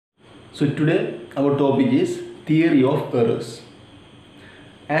So today our topic is theory of errors.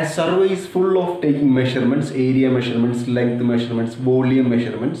 As survey is full of taking measurements, area measurements, length measurements, volume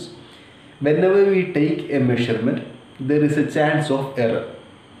measurements, whenever we take a measurement, there is a chance of error,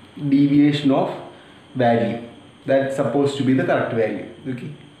 deviation of value. That's supposed to be the correct value.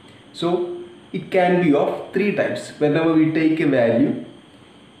 Okay. So it can be of three types. Whenever we take a value,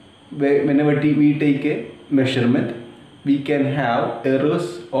 whenever we take a measurement, we can have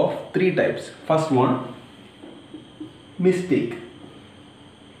errors of three types. First one, mistake.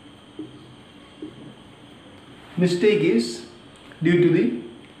 Mistake is due to the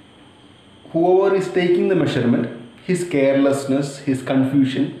whoever is taking the measurement, his carelessness, his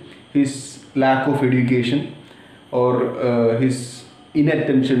confusion, his lack of education, or his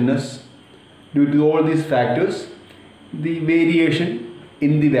inattentionness. Due to all these factors, the variation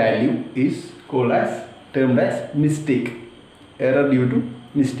in the value is termed as mistake. Error due to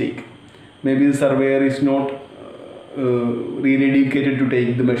mistake. Maybe the surveyor is not really educated to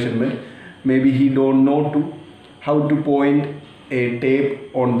take the measurement. Maybe he don't know how to point a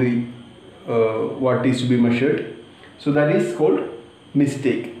tape on the what is to be measured. So that is called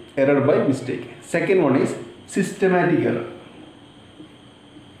mistake. Error by mistake. Second one is systematic error.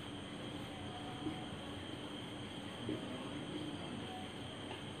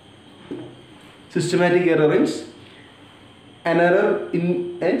 Systematic error is an error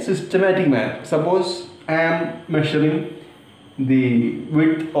in a systematic manner. Suppose I am measuring the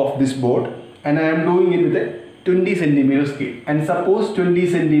width of this board and I am doing it with a 20 centimeter scale, and suppose 20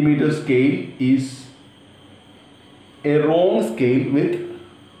 centimeter scale is a wrong scale with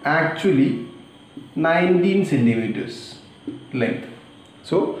actually 19 centimeters length.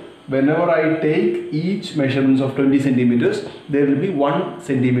 So whenever I take each measurements of 20 centimeters, there will be 1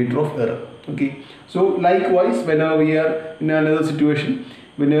 centimeter of error. Okay. So likewise, whenever we are in another situation,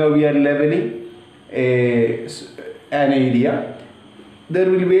 whenever we are leveling an area, there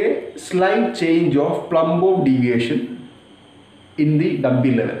will be a slight change of plumb of deviation in the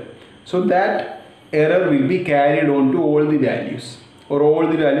dumpy level. So that error will be carried on to all the values, or all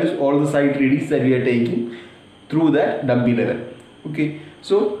the site readings that we are taking through that dumpy level. Okay.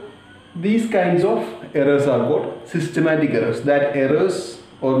 So these kinds of errors are called systematic errors. That errors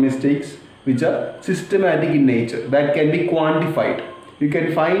or mistakes which are systematic in nature, that can be quantified. You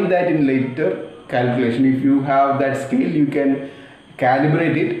can find that in later calculation. If you have that scale, you can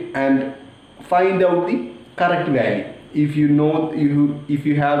calibrate it and find out the correct value. If you know, if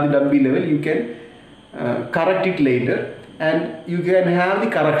you have the dumpy level, you can correct it later, and you can have the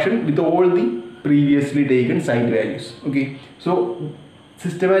correction with all the previously taken site values. Okay. So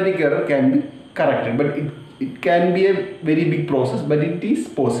systematic error can be corrected, but it can be a very big process, but it is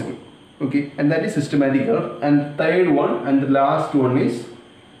possible. Okay, and that is systematic error. And third one and the last one is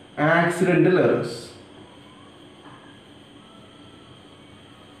accidental errors.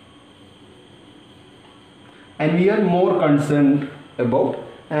 And we are more concerned about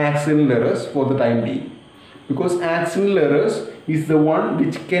accidental errors for the time being, because accidental errors is the one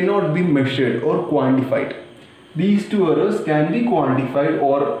which cannot be measured or quantified. These two errors can be quantified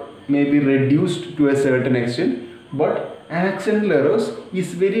or maybe reduced to a certain extent, but accidental errors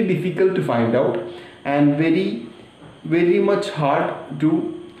is very difficult to find out and very much hard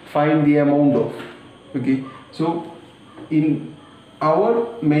to find the amount of. Okay. So in our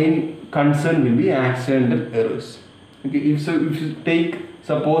main concern will be accidental errors. Okay. If you take,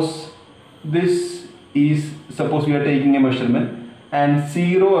 suppose we are taking a measurement and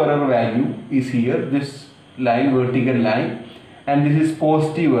zero error value is here, this line, vertical line, and this is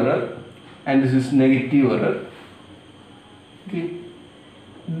positive error and this is negative error. Okay.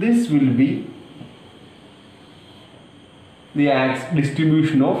 This will be the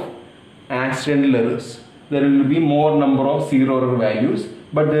distribution of accidental errors. There will be more number of zero error values,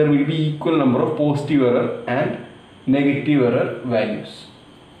 but there will be equal number of positive error and negative error values.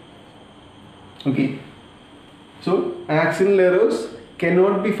 Okay. So accidental errors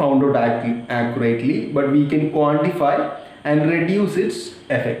cannot be found out accurately, but we can quantify and reduce its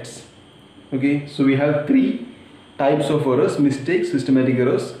effects. Okay. So we have three types of errors: mistakes, systematic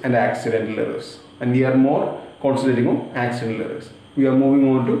errors, and accidental errors. And we are more concentrating on accidental errors. We are moving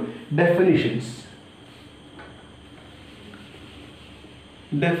on to definitions.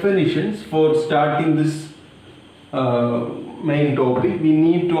 Definitions. For starting this main topic, we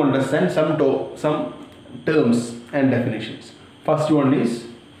need to understand some terms and definitions. First one is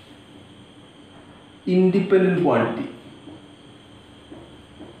independent quantity.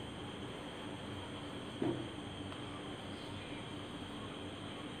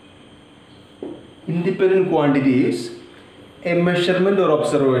 Independent quantity is a measurement or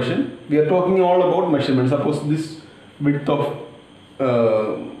observation. We are talking all about measurement. Suppose this width of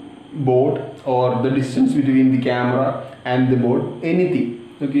board, or the distance between the camera and the board,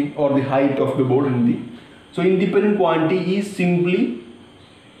 anything, okay, or the height of the board, anything. So independent quantity is simply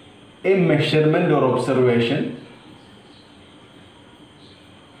a measurement or observation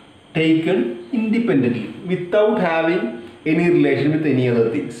taken independently without having any relation with any other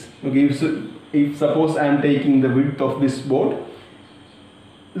things. Okay, if suppose I am taking the width of this board,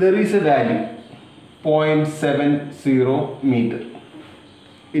 there is a value 0.70 meter.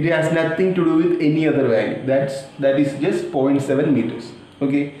 It has nothing to do with any other value. That is just 0.7 meters.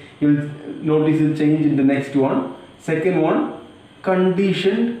 Okay, you will notice the change in the next one. Second one,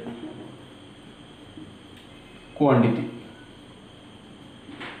 conditioned quantity.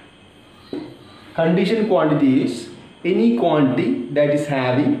 Conditioned quantity is any quantity that is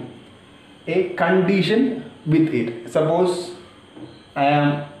having a condition with it. Suppose I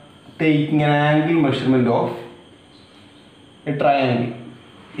am taking an angle measurement of a triangle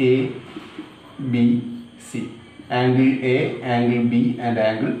A, B, C. Angle A, angle B, and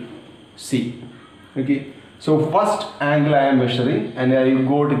angle C. Okay. So first angle I am measuring, and I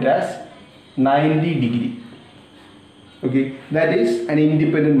got it as 90 degree. Okay. That is an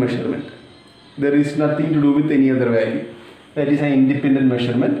independent measurement. There is nothing to do with any other value. That is an independent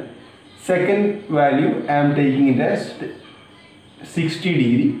measurement. Second value I am taking it as 60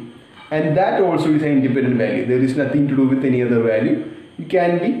 degree, and that also is an independent value. There is nothing to do with any other value. It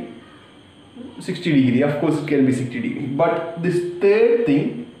can be 60 degree, of course it can be 60 degree, but this third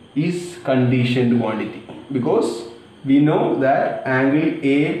thing is conditioned quantity, because we know that angle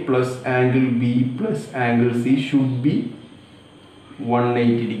A plus angle B plus angle C should be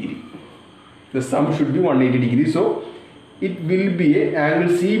 180 degree. The sum should be 180 degree, so it will be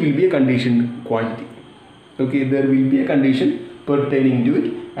angle C will be a conditioned quantity. Okay, there will be a condition pertaining to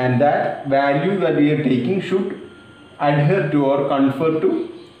it, and that value that we are taking should adhere to or confer to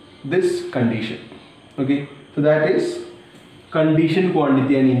this condition. Okay, so that is conditioned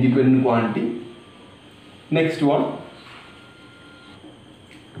quantity and independent quantity. Next one,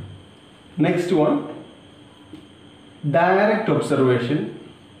 direct observation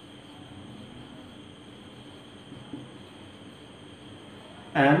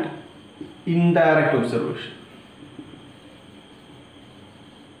and indirect observation.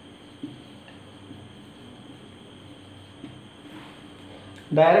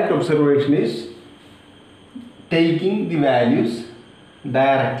 Direct observation is taking the values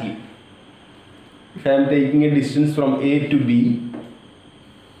directly. If I am taking a distance from A to B,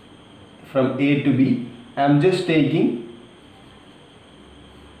 I am just taking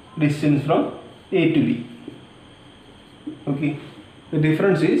distance from A to B. Okay. The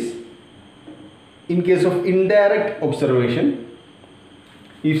difference is, in case of indirect observation,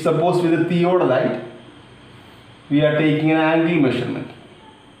 if suppose with a theodolite we are taking an angle measurement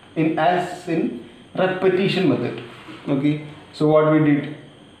in repetition method. Okay, so what we did,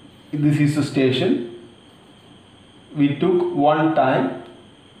 this is a station, we took one time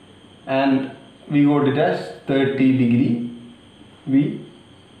and we got it as 30 degree. We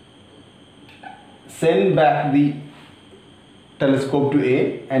send back the telescope to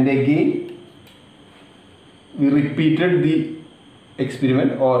A, and again we repeated the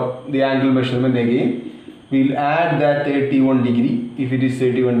experiment or the angle measurement again. We will add that 31 degree if it is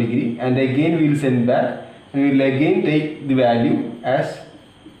 31 degree, and again we will send back, and we will again take the value as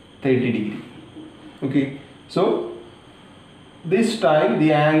 30 degree. Okay, so this time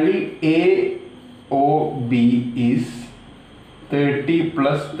the angle AOB is 30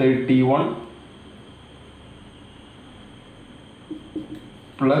 plus 31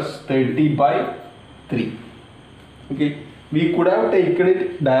 plus 30 by 3. Okay, we could have taken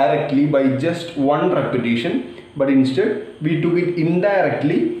it directly by just one repetition, but instead we took it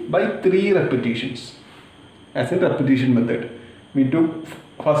indirectly by 3 repetitions as a repetition method. We took,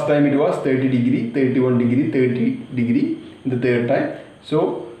 first time it was 30 degree, 31 degree, 30 degree, the third time.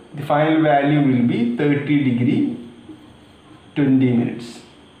 So the final value will be 30 degree 20 minutes.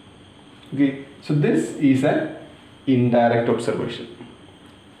 Okay, so this is an indirect observation.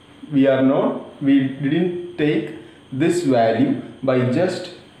 We didn't take this value by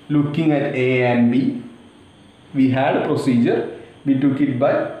just looking at A and B. We had a procedure. We took it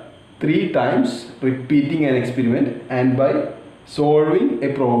by 3 times repeating an experiment, and by solving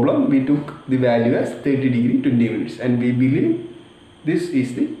a problem we took the value as 30 degree 20 minutes, and we believe this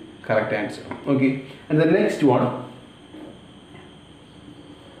is the correct answer. Okay, and the next one,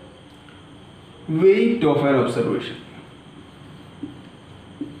 weight of an observation.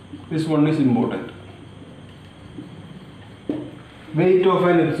 This one is important. Weight of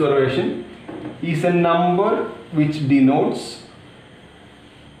an observation is a number which denotes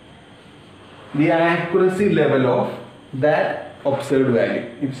the accuracy level of that observed value.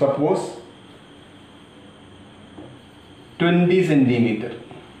 If suppose 20 centimeter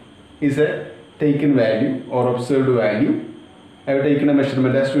is a taken value or observed value, I have taken a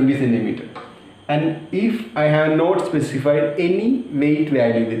measurement as 20 centimeter, and if I have not specified any weight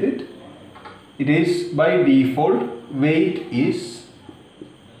value with it, it is by default weight is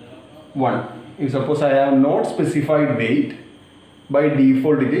 1. If suppose I have not specified weight, by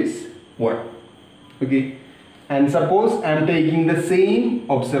default it is 1. Okay, and suppose I am taking the same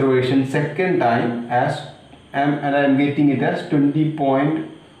observation second time as and I am getting it as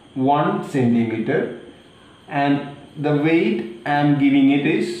 20.1 centimeter, and the weight I am giving it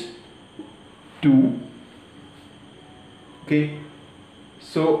is 2. Okay,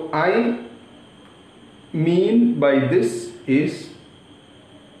 so I mean by this is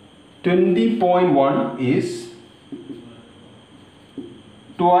 20.1 is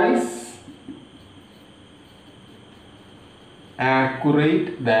twice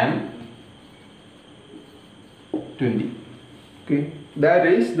accurate than 20. Okay, that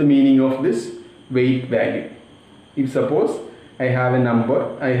is the meaning of this weight value. If suppose I have a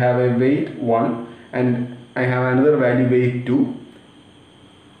number, I have a weight 1 and I have another value weight 2,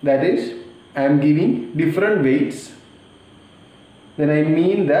 that is I am giving different weights, then I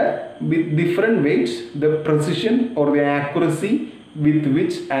mean that with different weights the precision or the accuracy with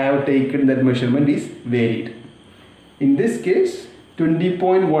which I have taken that measurement is varied. In this case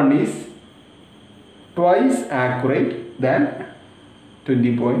 20.1 is twice accurate than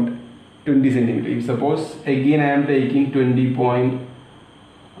 20 centimeter. If suppose again I am taking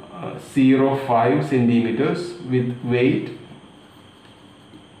 20.05 centimeters with weight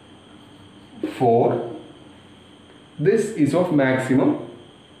 4, this is of maximum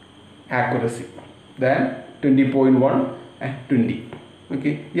accuracy than 20.1 and 20.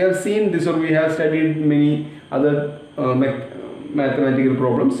 Okay, we have seen this, or we have studied many other mathematical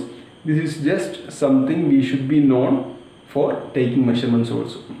problems. This is just something we should be known for taking measurements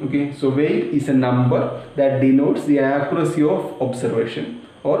also. Okay, so weight is a number that denotes the accuracy of observation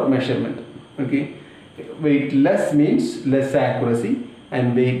or measurement. Okay, weight less means less accuracy,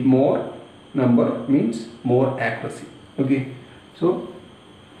 and weight more number means more accuracy. Okay, so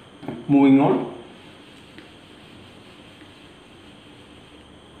moving on.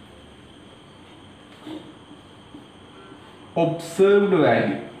 Observed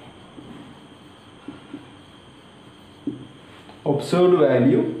value. Observed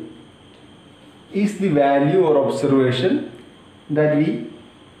value is the value or observation that we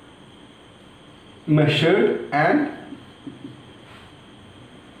measured and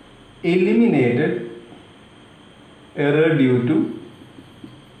eliminated error due to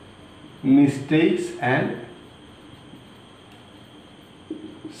mistakes and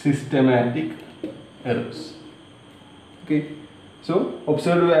systematic errors. Okay, so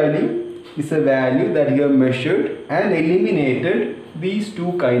observed value is a value that you have measured and eliminated these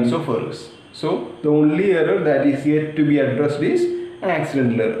two kinds of errors. So the only error that is yet to be addressed is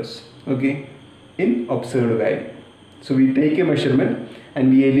accidental errors. Okay, in observed value. So we take a measurement and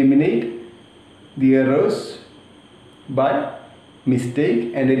we eliminate the errors by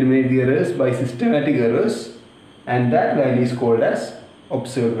mistake and eliminate the errors by systematic errors, and that value is called as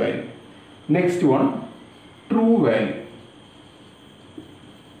observed value. Next one, true value.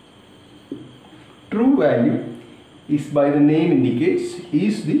 True value is, by the name indicates,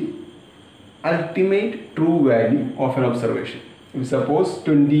 is the ultimate true value of an observation. If suppose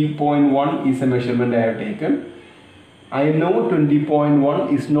 20.1 is a measurement I have taken, I know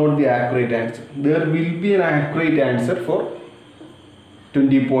 20.1 is not the accurate answer. There will be an accurate answer for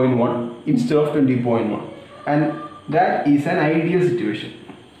 20.1 instead of 20.1, and that is an ideal situation.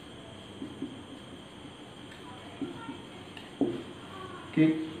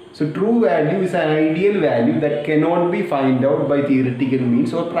 Okay, so true value is an ideal value that cannot be found out by theoretical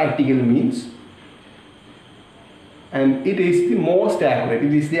means or practical means, and it is the most accurate.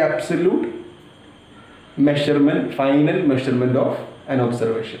 It is the absolute measurement, final measurement of an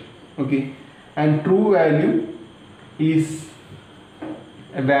observation. Okay, and true value is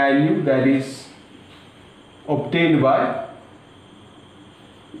a value that is obtained by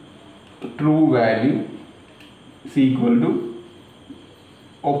true value is equal to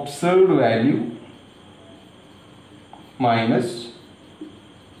observed value minus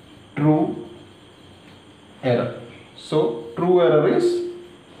true error. So true error is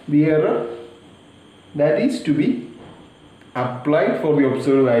the error that is to be applied for the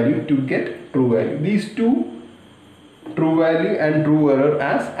observed value to get true value. These two true value and true error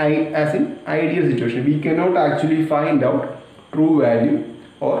as in ideal situation. We cannot actually find out true value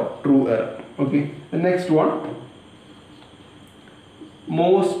or true error. Okay. The next one,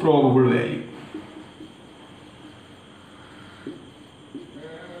 most probable value.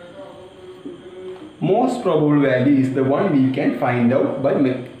 Most probable value is the one we can find out by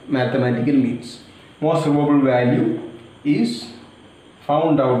mathematical means. Most probable value is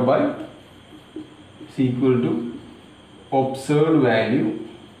found out by is equal to observed value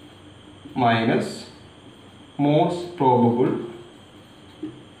minus most probable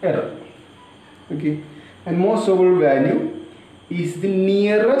error. Okay, and most probable value is the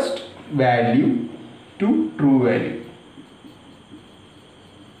nearest value to true value.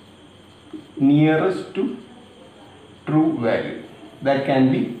 Nearest to true value that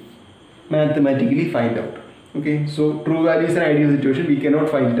can be mathematically find out. Okay, so true value is an ideal situation, we cannot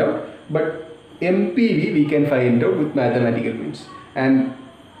find it out, but MPV we can find out with mathematical means. And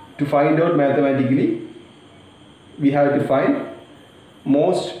to find out mathematically, we have to find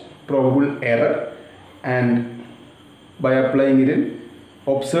most probable error, and by applying it in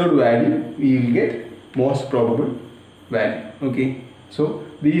observed value we will get most probable value. Okay, so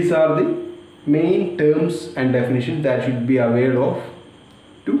these are the main terms and definitions that should be aware of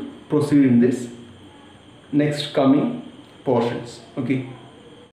to proceed in this next coming portions. Okay.